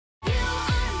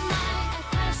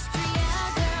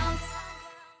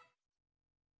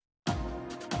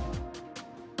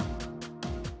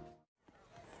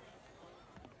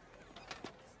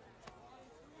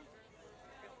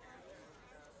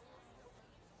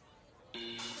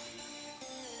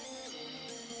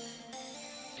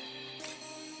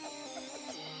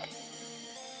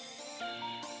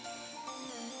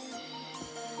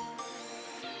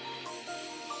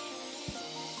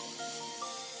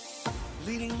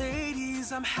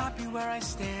'cause I'm happy where I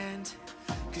stand.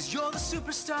 'Cause you're the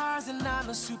superstars and I'm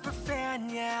a super fan,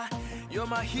 yeah. You're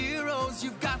my heroes,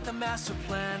 you've got the master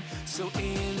plan. So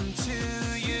into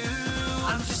you,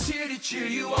 I'm just here to cheer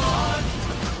you on.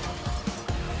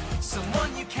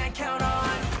 Someone you can't count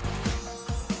on.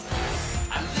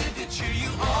 I live to cheer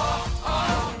you on.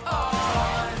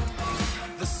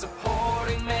 The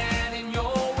supporting man in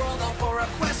your world, all for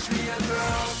Equestria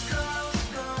girls.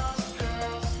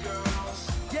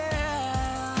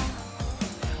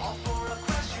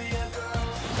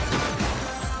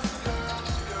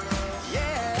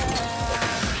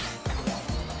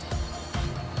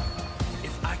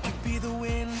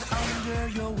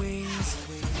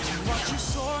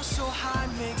 So high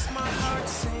makes my heart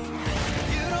sing.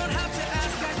 You don't have to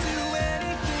ask, I do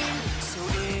anything. So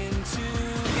into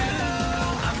you,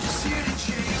 I'm just here to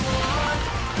cheer you on.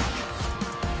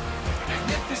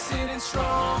 Magnificent and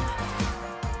strong.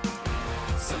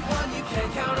 Someone you can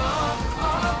count on.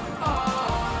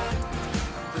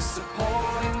 The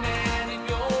supporting man in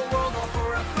your world, all for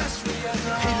Equestria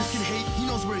girls. Haters can hate, he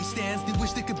knows where he stands. They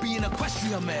wish they could be an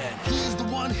Equestria-Man. He is the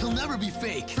one, he'll never be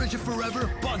fake. Friendship forever,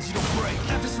 bonds you don't break.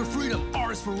 F is for freedom,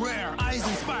 R is for rare. I is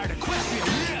inspired, Equestria,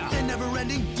 yeah. And never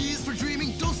ending, D is for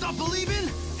dreaming. Don't stop believing,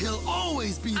 he'll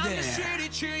always be there. I'm just here to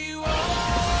cheer you on.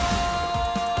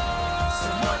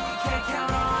 Someone you can't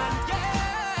count on.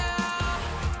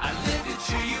 Yeah, I live to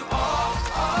cheer you on.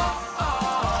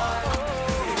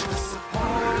 You're the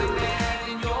supporting man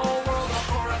in your world, all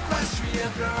for Equestria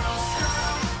girls.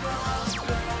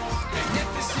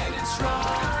 Magnificent and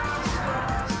strong.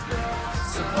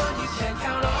 Someone you can't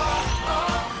count on.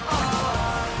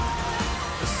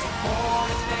 The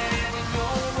supporting man in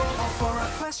your world, all for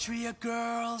Equestria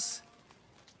girls.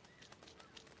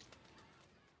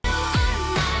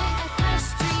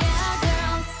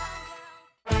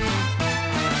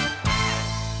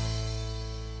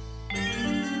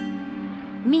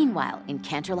 Meanwhile, in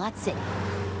Canterlot City.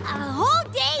 A whole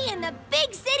day in the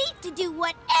big city to do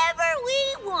whatever we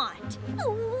want.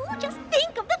 Ooh, just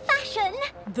think of the fashion.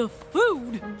 The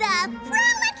food. The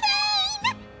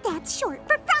Frolicaine! That's short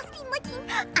for frosty licking.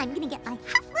 I'm gonna get my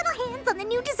half little hands on the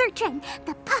new dessert trend.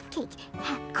 The puff cake.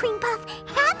 Half cream puff,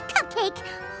 half cupcake.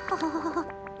 Oh,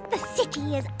 the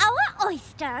city is our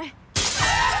oyster.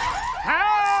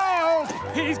 Help!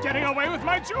 He's getting away with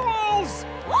my jewels!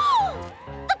 Whoa!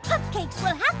 The cupcakes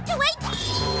will have to wait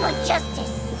for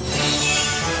justice.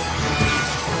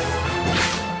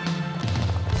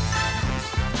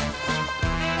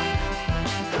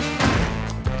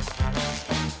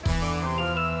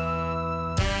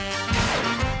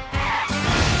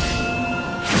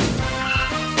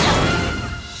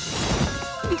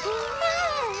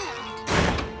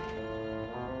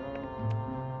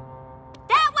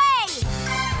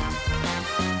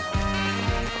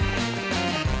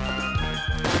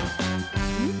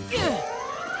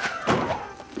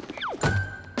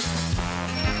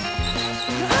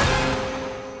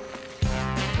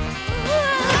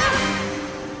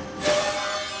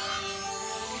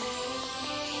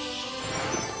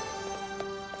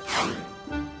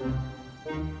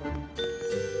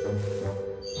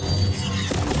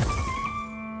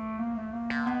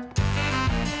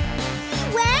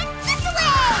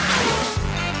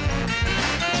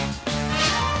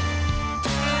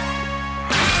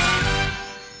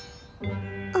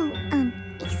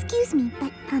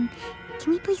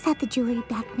 Have the jewelry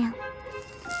back now.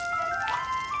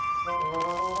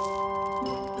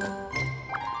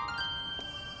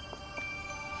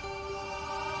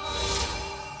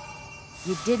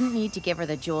 You didn't need to give her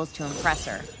the jewels to impress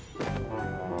her.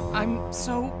 I'm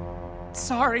so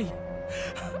sorry.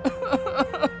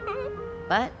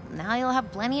 But now you'll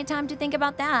have plenty of time to think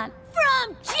about that.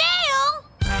 From jail?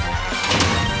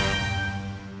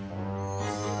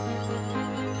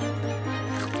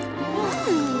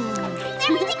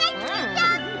 Everything I dreamed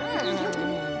of!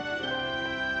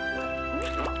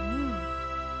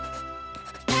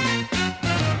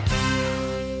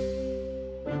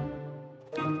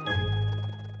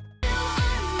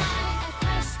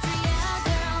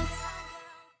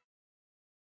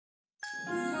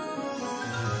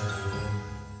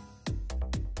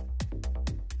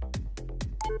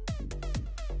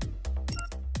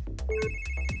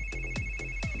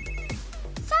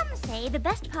 Some say the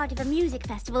best part of a music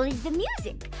festival is the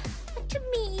music. But to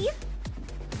me,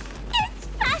 it's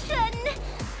fashion!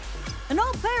 An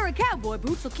old pair of cowboy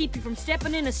boots will keep you from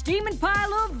stepping in a steaming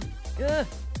pile of,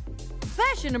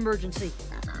 fashion emergency.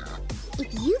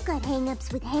 If you've got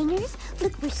hang-ups with hangers,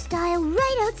 look for style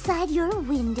right outside your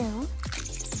window.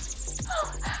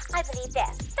 I believe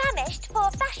they're famished for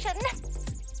fashion.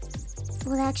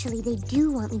 Well, actually, they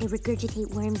do want me to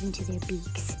regurgitate worms into their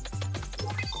beaks.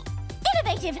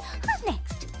 Innovative! Who's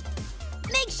next?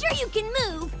 Make sure you can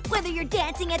move, whether you're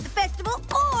dancing at the festival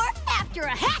or after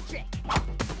a hat trick.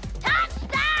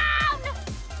 Touchdown!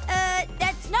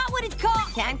 That's not what it's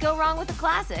called. Can't go wrong with a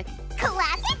classic.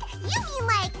 Classic? You mean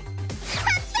like...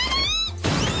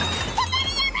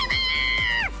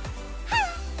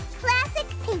 Classic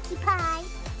Pinkie Pie.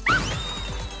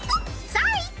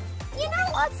 Sorry. You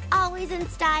know what's always in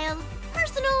style?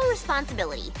 Personal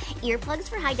responsibility. Earplugs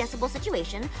for high decibel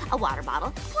situation, a water bottle,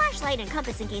 flashlight and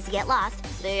compass in case you get lost,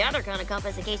 the other kind of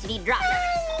compass in case you need drop.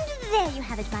 And there you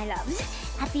have it, my loves.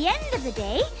 At the end of the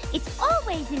day, it's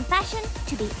always in fashion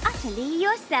to be utterly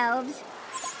yourselves.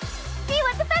 See you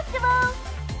at the festival!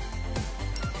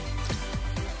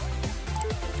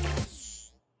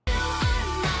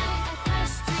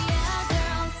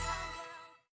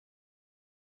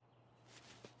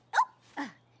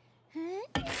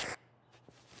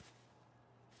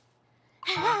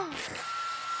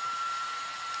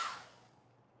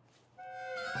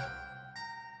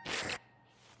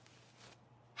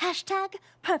 Hashtag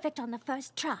perfect on the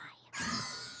first try.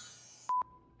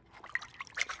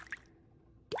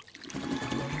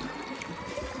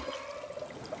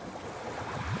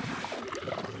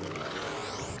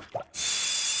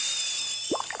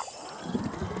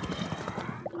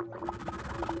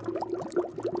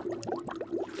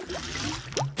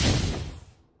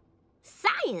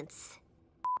 Science.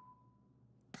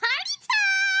 Party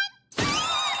time!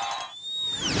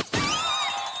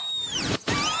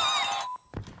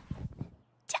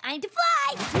 Time to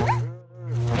fly!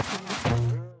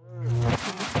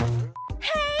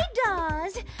 Hey,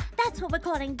 dolls! That's what we're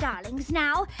calling darlings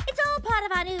now. It's all part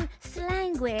of our new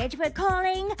slanguage we're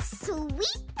calling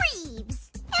sweet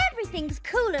breves. Everything's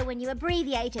cooler when you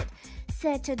abbreviate it.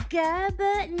 N. Totes!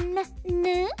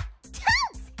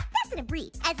 That's an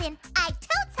abbrev. As in, I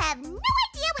totes have no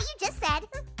idea what you just said.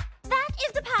 That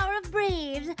is the power of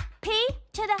breves. P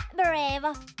to the brave.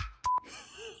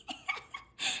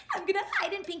 I'm gonna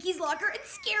hide in Pinkie's locker and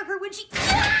scare her when she...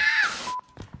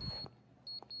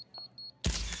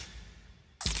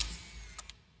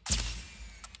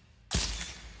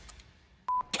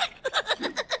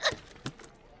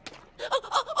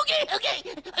 Okay.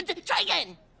 Try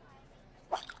again.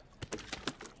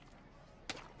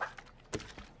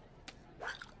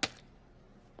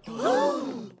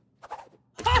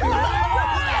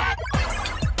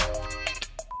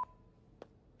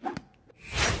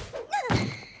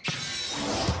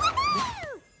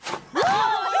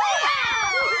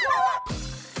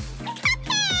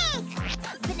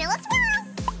 Vanilla swirl.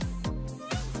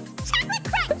 Chocolate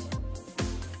crunch.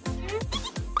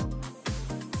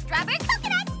 Strawberry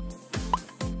coconut.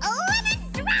 Lemon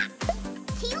drop.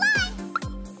 Key lime.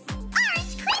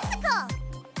 Orange creamsicle.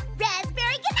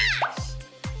 Raspberry ganache.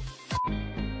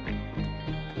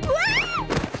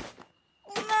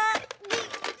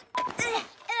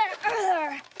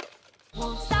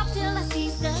 Won't stop till I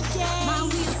seize the day. My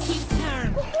wheels keep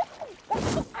turning.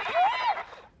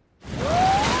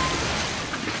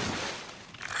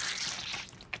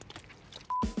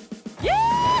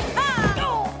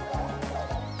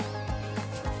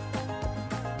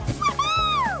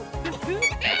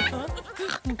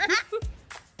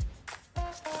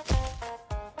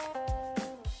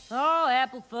 Oh,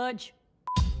 apple fudge.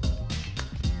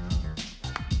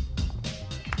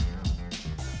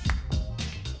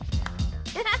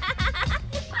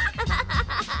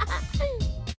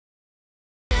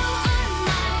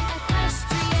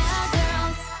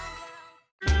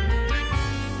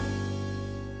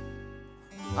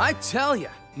 I tell ya,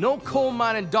 no coal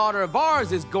mining daughter of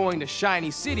ours is going to Shiny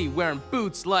City wearing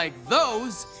boots like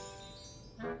those.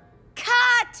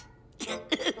 Cut!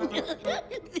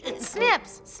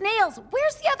 Snips, Snails,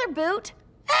 where's the other boot?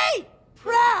 Hey,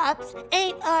 props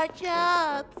ain't our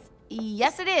jobs.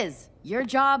 Yes, it is. Your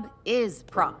job is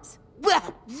props.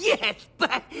 Well, yes,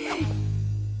 but...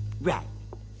 Right.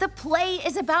 The play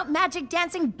is about magic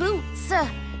dancing boots.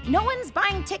 No one's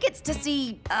buying tickets to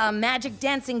see a magic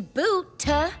dancing boot.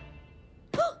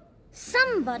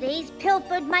 Somebody's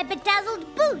pilfered my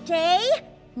bedazzled boot, eh?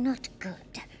 Not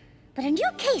good. But a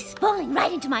new case falling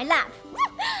right into my lap.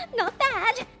 Not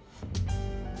bad.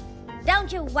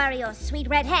 Don't you worry your sweet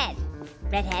redhead.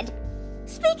 Redhead.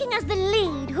 Speaking as the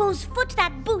lead whose foot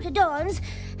that boot adorns,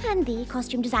 and the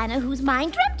costume designer whose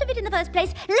mind dreamt of it in the first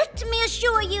place, let me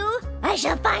assure you, I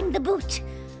shall find the boot.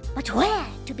 But where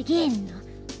to begin?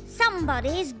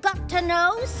 Somebody's got to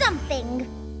know something.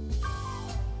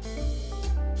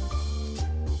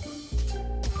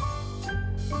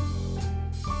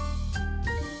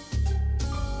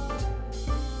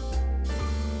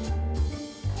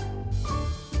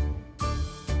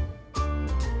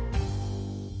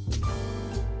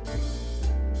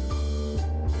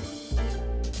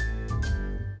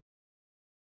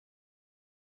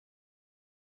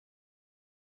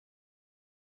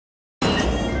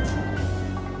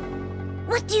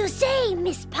 What do you say,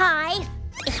 Miss Pie?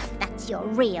 If that's your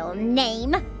real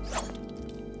name.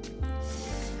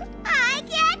 I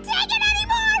can't take it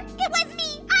anymore! It was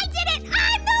me! I did it!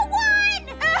 I'm the one!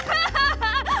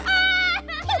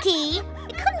 Pinkie,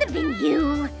 it couldn't have been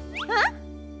you. Huh?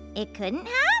 It couldn't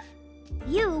have?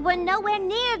 You were nowhere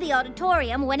near the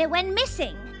auditorium when it went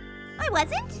missing. I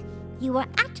wasn't. You were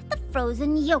at the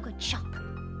frozen yogurt shop.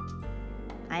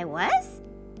 I was?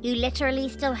 You literally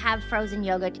still have frozen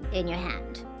yogurt in your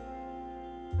hand.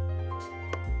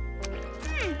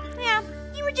 Yeah,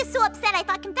 you were just so upset I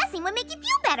thought confessing would make you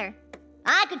feel better.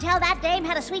 I could tell that dame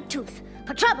had a sweet tooth.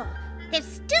 For trouble, there's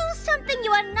still something you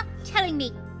are not telling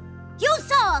me. You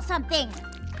saw something!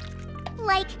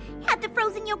 Like, at the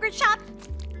frozen yogurt shop,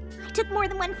 I took more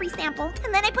than one free sample,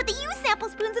 and then I put the used sample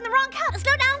spoons in the wrong cup.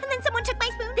 Slow down, and then someone took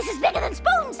my spoon. This is bigger than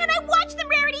spoons! And I watched them,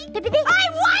 Rarity! I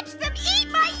watched them eat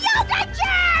my yogurt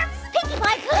germs! Pinkie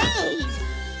Pie, please!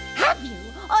 Have you,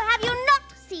 or have you not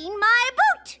seen my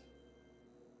boot?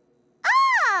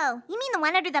 Oh, you mean the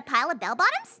one under the pile of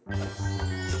bell-bottoms?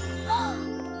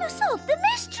 You solved the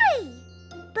mystery!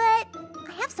 But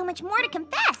I have so much more to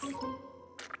confess.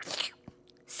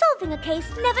 Solving a case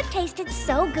never tasted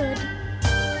so good.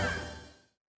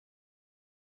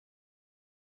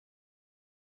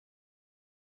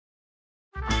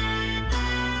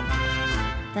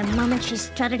 The moment she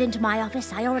strutted into my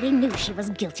office, I already knew she was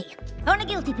guilty. Only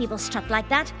guilty people strut like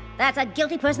that. That's a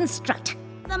guilty person's strut.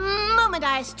 The moment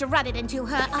I strutted into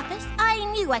her office, I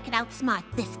knew I could outsmart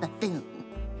this buffoon.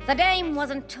 The dame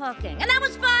wasn't talking, and that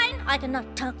was fine. I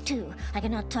cannot talk too. I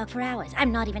cannot talk for hours.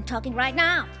 I'm not even talking right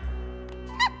now.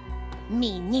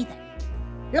 Me neither.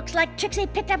 Looks like Trixie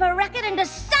picked up a racket and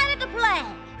decided to play.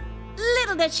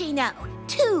 Little did she know,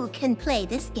 two can play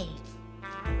this game.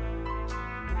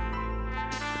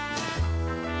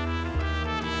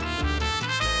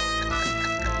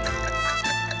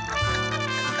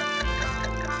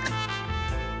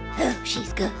 Oh,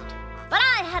 she's good. But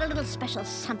I had a little special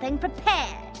something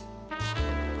prepared.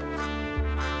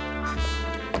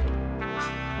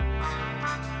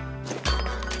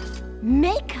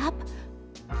 Makeup?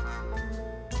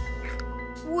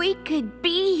 We could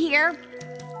be here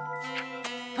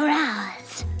for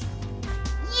hours.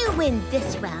 You win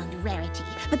this round, Rarity,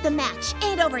 but the match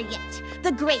ain't over yet.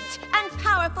 The great and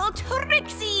powerful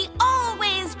Trixie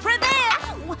always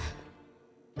prevails.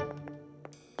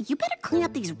 You better clean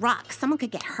up these rocks. Someone could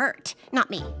get hurt. Not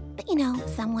me, but you know,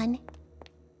 someone.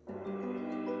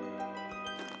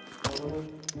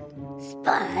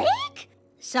 Spike?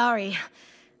 Sorry.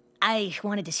 I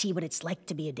wanted to see what it's like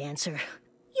to be a dancer.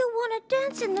 You want to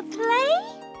dance in the play?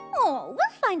 Oh,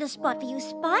 we'll find a spot for you,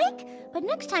 Spike. But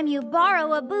next time you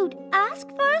borrow a boot, ask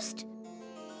first.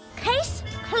 Case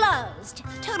closed.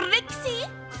 Trixie,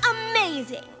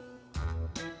 amazing.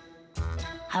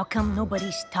 How come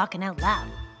nobody's talking out loud?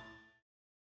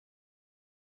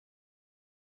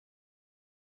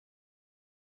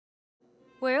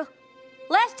 Well,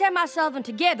 last time I saw them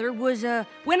together was,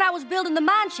 when I was building the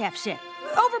mineshaft set,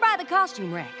 over by the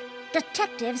costume rack.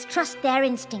 Detectives trust their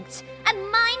instincts,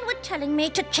 and mine were telling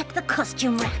me to check the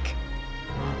costume rack.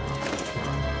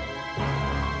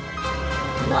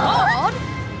 Maud?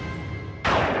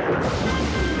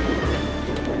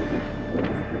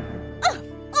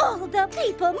 Oh, the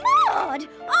people, Maud!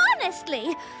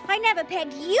 Honestly, I never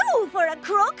pegged you for a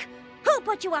crook. Who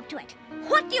put you up to it?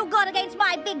 What do you got against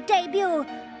my big debut?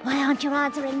 Why aren't you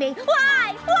answering me?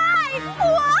 Why? Why?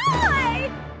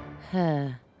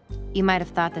 You might have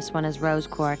thought this one is rose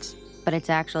quartz, but it's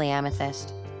actually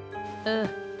amethyst.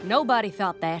 Nobody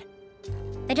thought that.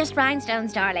 They're just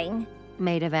rhinestones, darling.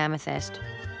 Made of amethyst.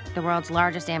 The world's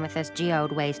largest amethyst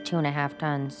geode weighs 2.5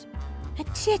 tons. A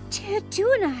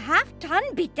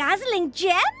 2.5-ton bedazzling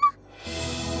gem?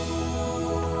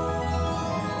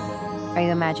 Are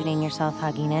you imagining yourself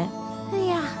hugging it?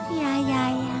 Yeah, I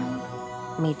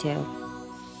am. Me too.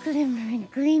 Glimmering,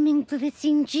 gleaming,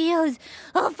 glistening geodes,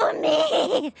 all for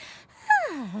me!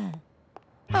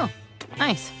 Oh,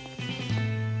 nice.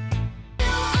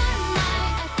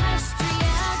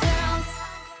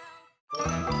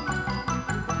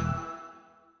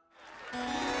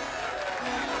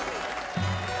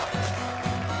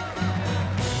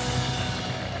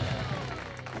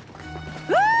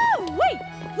 Wait!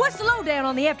 What's the lowdown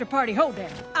on the after-party hoedown?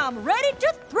 I'm ready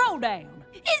to throw down.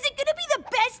 Is it gonna be the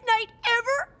best night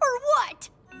ever, or what?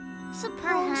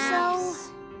 Suppose so.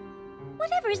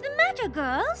 Whatever is the matter,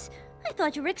 girls? I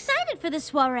thought you were excited for the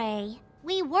soiree.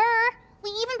 We were. We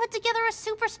even put together a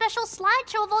super special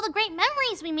slideshow of all the great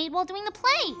memories we made while doing the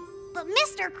play. But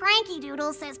Mr. Cranky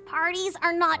Doodle says parties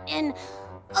are not in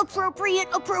appropriate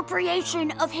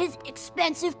appropriation of his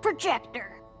expensive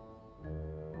projector.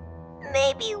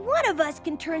 Maybe one of us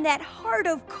can turn that heart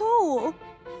of coal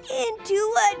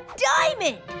into a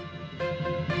diamond.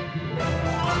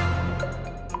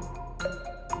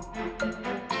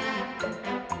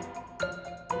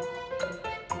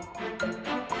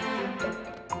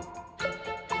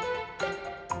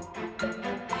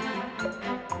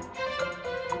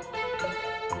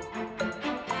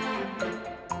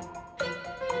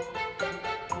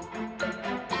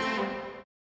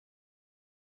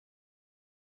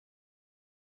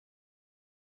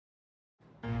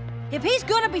 If he's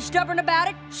gonna be stubborn about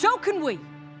it, so can we.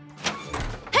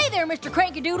 Hey there, Mr.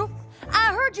 Cranky Doodle.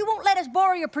 I heard you won't let us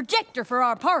borrow your projector for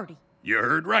our party. You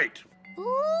heard right.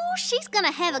 Ooh, she's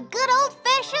gonna have a good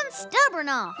old-fashioned stubborn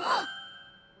off.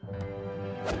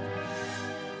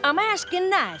 I'm asking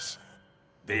nice.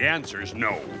 The answer's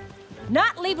no.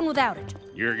 Not leaving without it.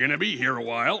 You're gonna be here a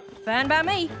while. Fine by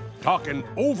me. Talking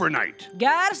overnight.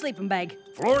 Got a sleeping bag.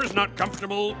 Floor's not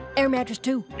comfortable. Air mattress,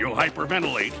 too. You'll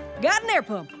hyperventilate. Got an air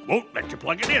pump. Won't let you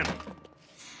plug it in.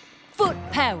 Foot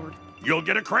powered. You'll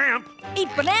get a cramp. Eat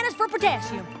bananas for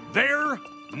potassium. They're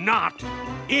not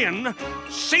in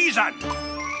season.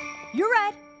 You're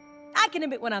right. I can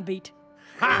admit when I'm beat.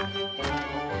 Ha!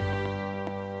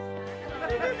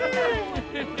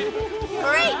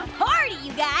 Great party,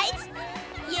 you guys.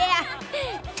 Yeah,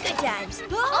 good times.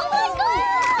 Oh my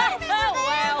God! Oh,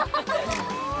 wow.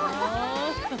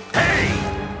 Hey!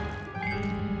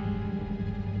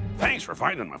 Thanks for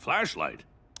finding my flashlight.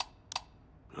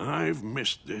 I've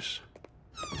missed this.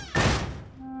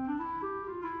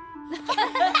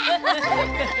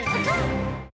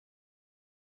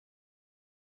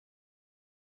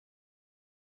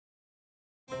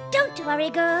 Don't worry,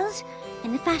 girls.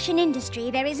 In the fashion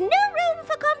industry, there is no room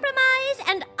for compromise,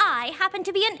 and I happen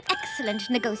to be an excellent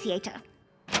negotiator.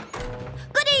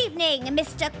 Good evening,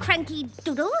 Mr. Cranky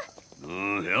Doodle.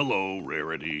 Hello,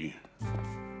 Rarity.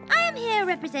 I am here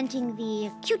representing the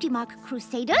Cutie Mark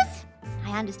Crusaders.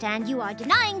 I understand you are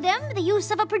denying them the use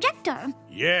of a projector.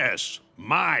 Yes,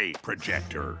 my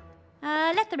projector.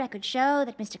 Let the record show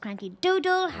that Mr. Cranky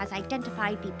Doodle has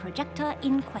identified the projector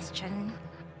in question.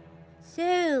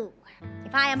 So,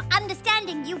 if I am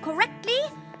understanding you correctly,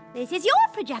 this is your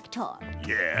projector.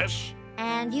 Yes.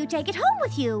 And you take it home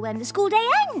with you when the school day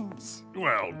ends.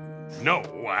 Well, no,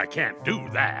 I can't do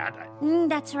that.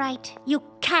 That's right. You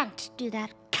can't do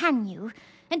that, can you?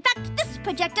 In fact, this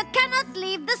projector cannot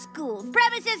leave the school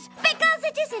premises because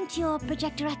it isn't your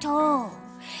projector at all.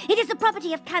 It is the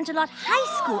property of Canterlot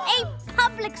High School, a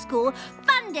public school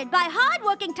funded by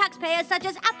hard-working taxpayers such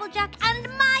as Applejack and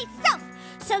myself.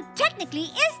 So technically,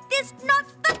 is this not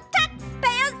the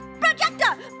taxpayers'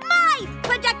 projector? My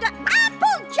projector,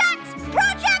 Applejack's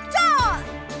projector!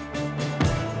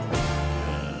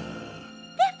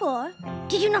 Therefore,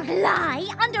 did you not lie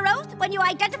under oath when you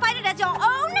identified it as your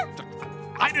own?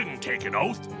 I didn't take an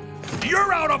oath.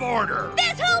 You're out of order.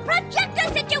 This whole projector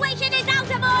situation is out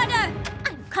of order.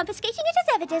 I'm confiscating it as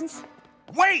evidence.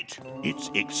 Wait! It's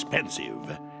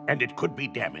expensive, and it could be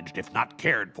damaged if not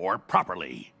cared for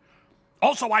properly.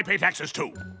 Also, I pay taxes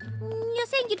too. You're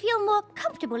saying you'd feel more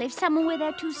comfortable if someone were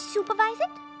there to supervise it?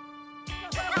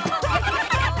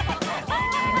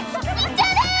 You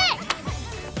did it!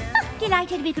 Oh,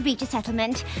 delighted we could reach a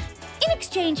settlement. In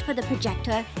exchange for the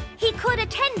projector, he could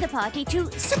attend the party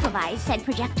to supervise said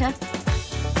projector.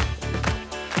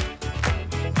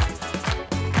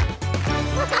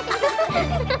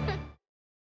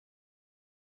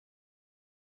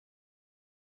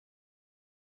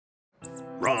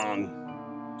 Wrong.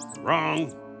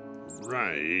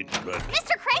 Right, but...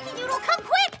 Mr. Cranky Doodle, come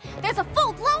quick! There's a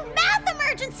full-blown math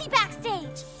emergency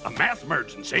backstage! A math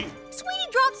emergency?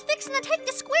 Sweetie Drop's fixing to take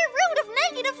the square root of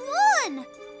 -1!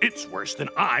 It's worse than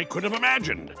I could have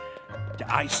imagined.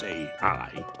 I say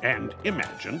I and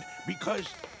imagined because...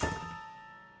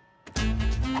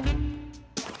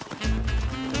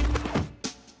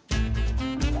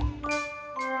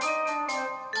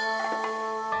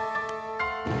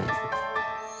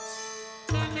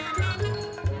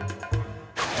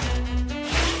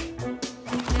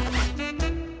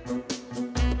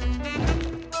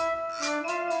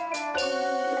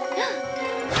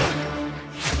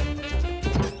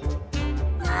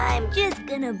 I'm just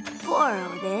gonna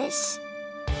borrow this.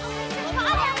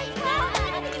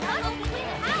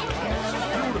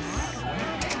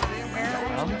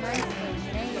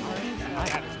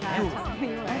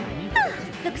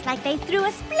 Looks like they threw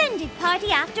a splendid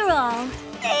party after all.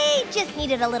 They just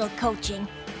needed a little coaching.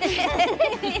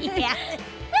 Yeah.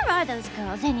 Where are those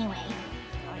girls anyway?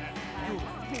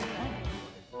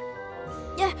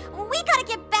 We gotta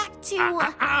get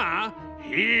to...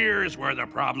 Here's where the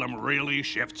problem really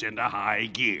shifts into high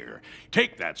gear.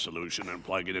 Take that solution and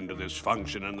plug it into this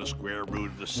function, and the square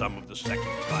root of the sum of the second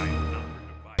prime number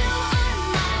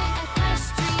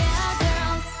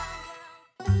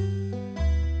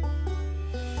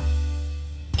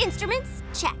Instruments?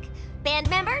 Check. Band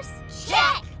members?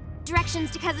 Check!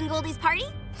 Directions to Cousin Goldie's party?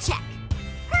 Check.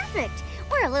 Perfect!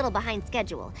 We're a little behind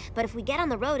schedule, but if we get on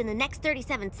the road in the next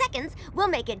 37 seconds, we'll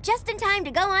make it just in time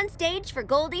to go on stage for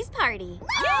Goldie's party.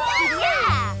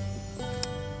 Yeah!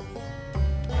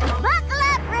 Buckle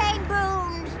up,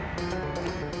 Rainbows!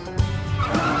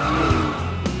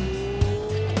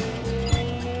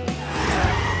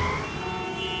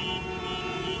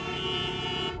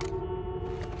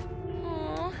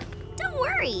 Don't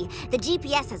worry, the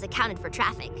GPS has accounted for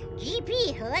traffic.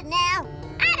 GP, what now?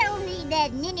 I don't need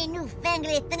that ninny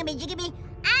newfangledy thingamy-jiggamy.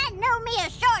 I know me a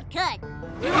shortcut.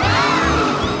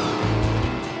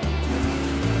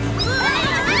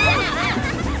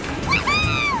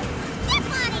 Step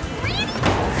on it, Granny!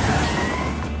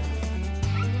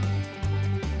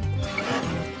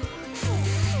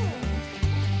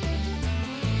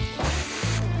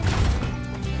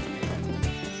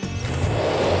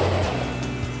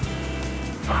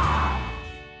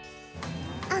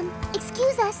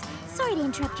 Excuse us. Sorry to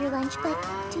interrupt your lunch, but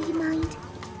do you mind?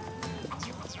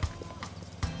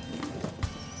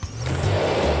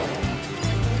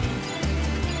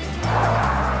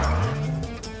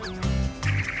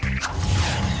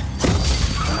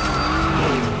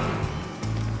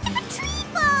 If a tree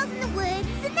falls in the woods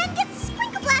and then gets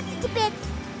sprinkle blasted to bits,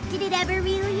 did it ever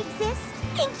really exist?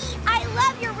 Pinkie, I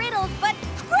love your riddles, but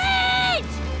cringe!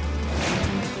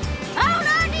 Hold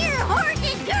on to your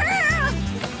horses, girl!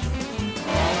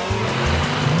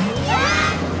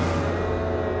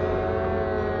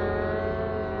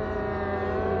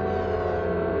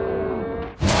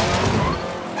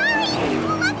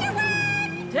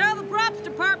 Tell the props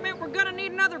department we're gonna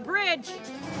need another bridge.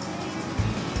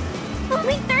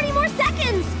 Only 30 more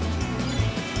seconds!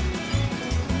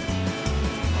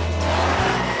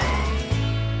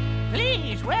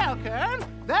 Please welcome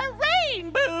the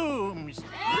Rainbows!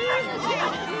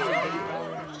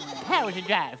 How was the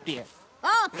drive, dear?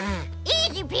 Oh,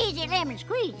 easy peasy lemon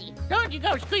squeezy. Don't you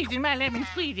go squeezing my lemon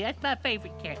squeezy. That's my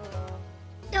favorite cat.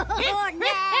 Oh, no!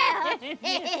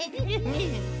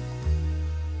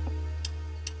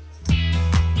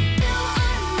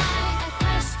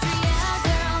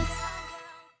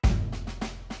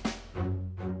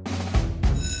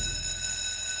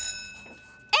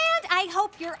 I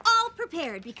hope you're all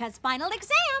prepared because final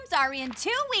exams are in 2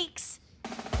 weeks.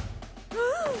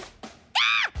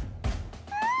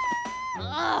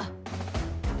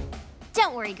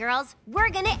 Don't worry, girls. We're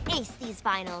gonna ace these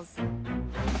finals.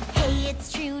 Hey,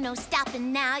 it's true, no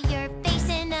stopping now. You're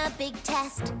facing a big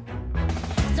test.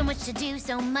 So much to do,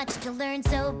 so much to learn,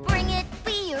 so bring it,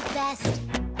 be your best.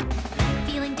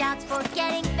 Feeling doubts,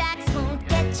 forgetting facts won't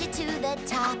get you to the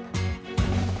top.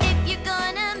 If you're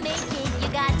gonna make it, you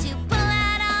got to pull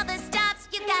out all the stops.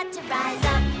 You got to rise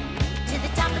up to the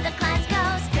top of the class.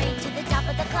 Go straight to the top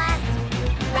of the class.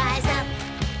 Rise up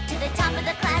to the top of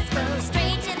the class. Go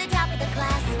straight to the top of the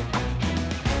class.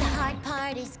 The hard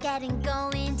part is getting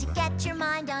going to get your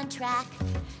mind on track.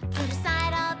 Put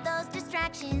aside all those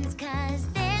distractions, 'cause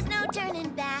there's no turning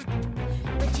back.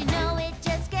 But you know it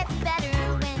just gets better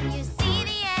when you see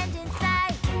the end in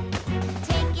sight.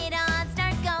 Take it on,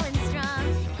 start going strong.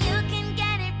 You can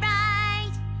get it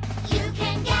right. You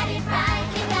can get it right.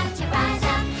 You got to rise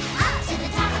up to the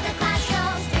top of the class. Go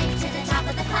straight to the top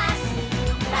of the class.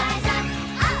 Rise up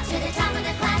to the top of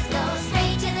the class. Go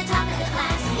straight to the top of the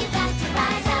class. You got to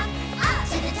rise up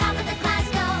to the top of the class.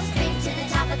 Go straight to the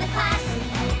top of the class.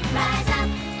 Rise up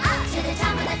to the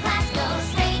top of the class. Go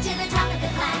straight to the top of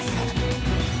the class.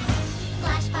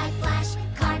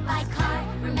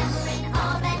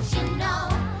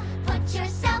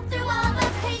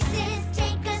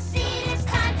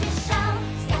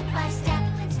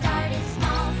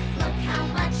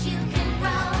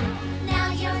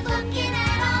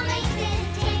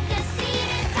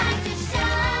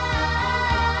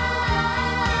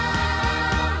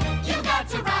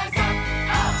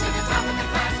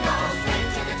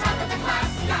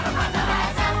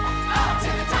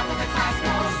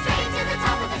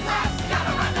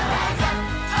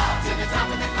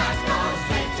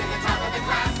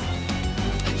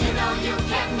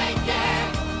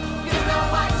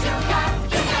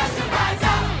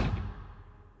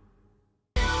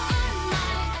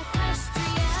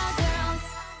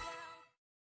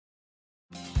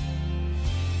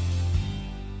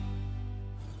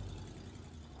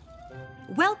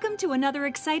 Welcome to another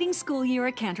exciting school year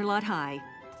at Canterlot High.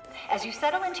 As you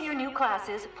settle into your new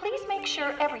classes, please make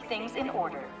sure everything's in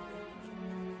order.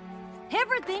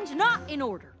 Everything's not in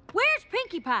order. Where's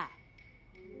Pinkie Pie?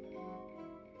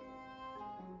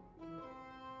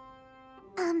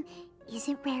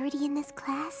 Isn't Rarity in this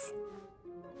class?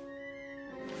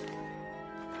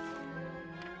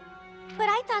 But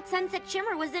I thought Sunset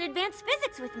Shimmer was in advanced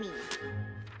physics with me.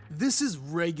 This is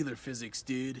regular physics,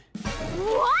 dude.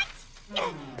 What?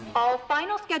 All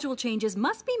final schedule changes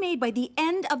must be made by the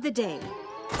end of the day.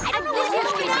 I don't know what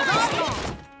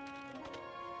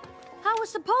I was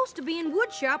supposed to be in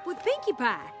woodshop with Pinkie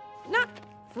Pie, not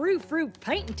frou-frou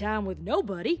painting time with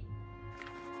nobody.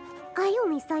 I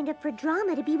only signed up for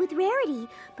drama to be with Rarity,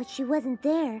 but she wasn't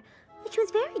there, which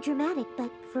was very dramatic, but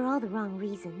for all the wrong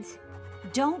reasons.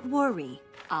 Don't worry,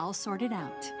 I'll sort it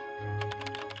out.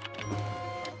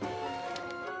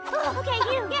 Okay,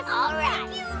 you. Yes, all right.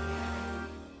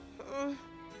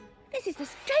 This is the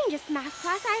strangest math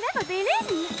class I've ever been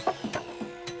in.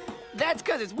 That's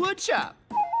because it's woodshop.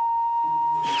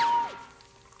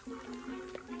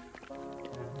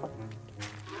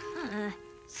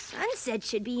 Sunset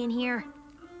should be in here.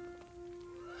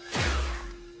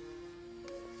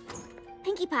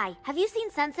 Pinkie Pie, have you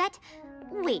seen Sunset?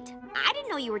 Wait, I didn't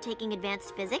know you were taking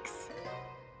advanced physics.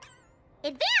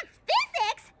 Advanced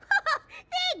physics?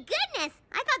 Thank goodness!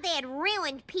 I thought they had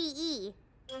ruined PE.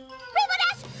 Rainbow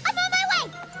Dash, I'm on my way!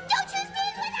 Don't you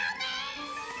stage without me!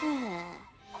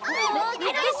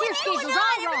 This year's schedule's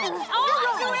all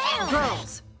wrong.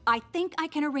 Girls, I think I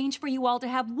can arrange for you all to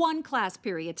have one class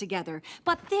period together,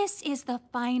 but this is the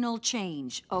final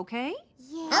change, okay?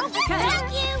 Yeah. Okay.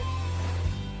 Thank you!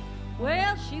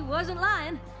 Well, she wasn't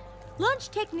lying. Lunch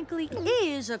technically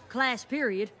is a class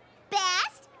period.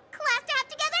 Best class to have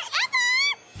together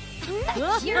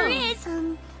ever! Sure is.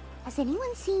 Has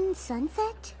anyone seen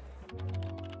Sunset?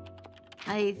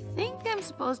 I think I'm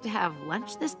supposed to have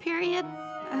lunch this period.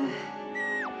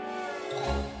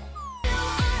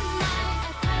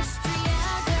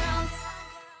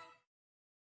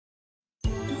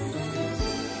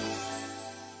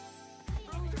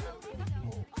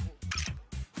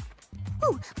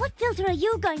 Ooh, what filter are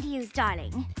you going to use,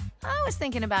 darling? I was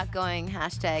thinking about going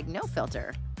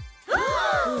 #NoFilter.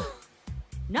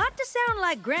 Not to sound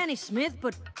like Granny Smith,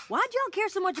 but why'd y'all care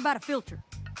so much about a filter?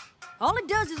 All it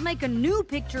does is make a new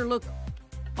picture look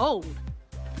old.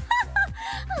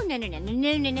 Oh,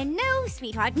 no,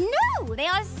 sweetheart. No, they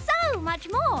are so much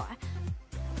more.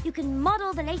 You can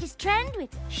model the latest trend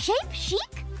with Shape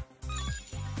Chic.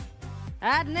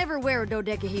 I'd never wear a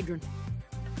dodecahedron.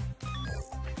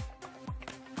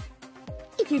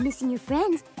 If you're missing your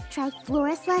friends, try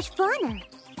Flora/Fauna.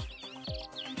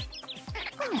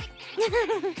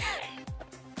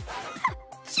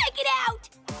 Check it out!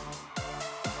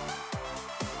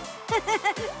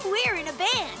 We're in a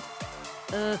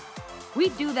band. We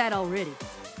do that already.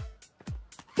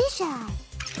 Fisheye.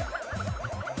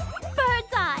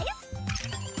 Bird's eyes.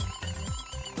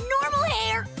 Normal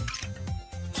hair.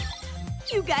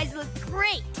 You guys look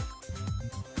great.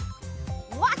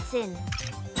 Watson.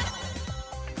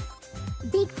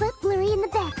 Bigfoot blurry in the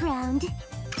background.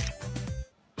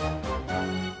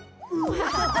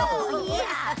 Oh,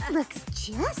 yeah. Looks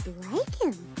just like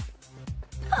him.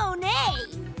 Pony.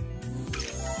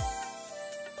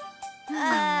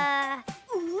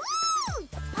 Ooh,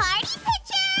 party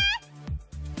picture!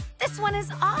 This one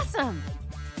is awesome.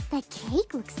 That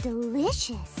cake looks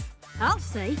delicious. I'll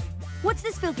say. What's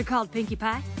this filter called, Pinkie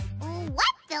Pie?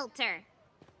 What filter?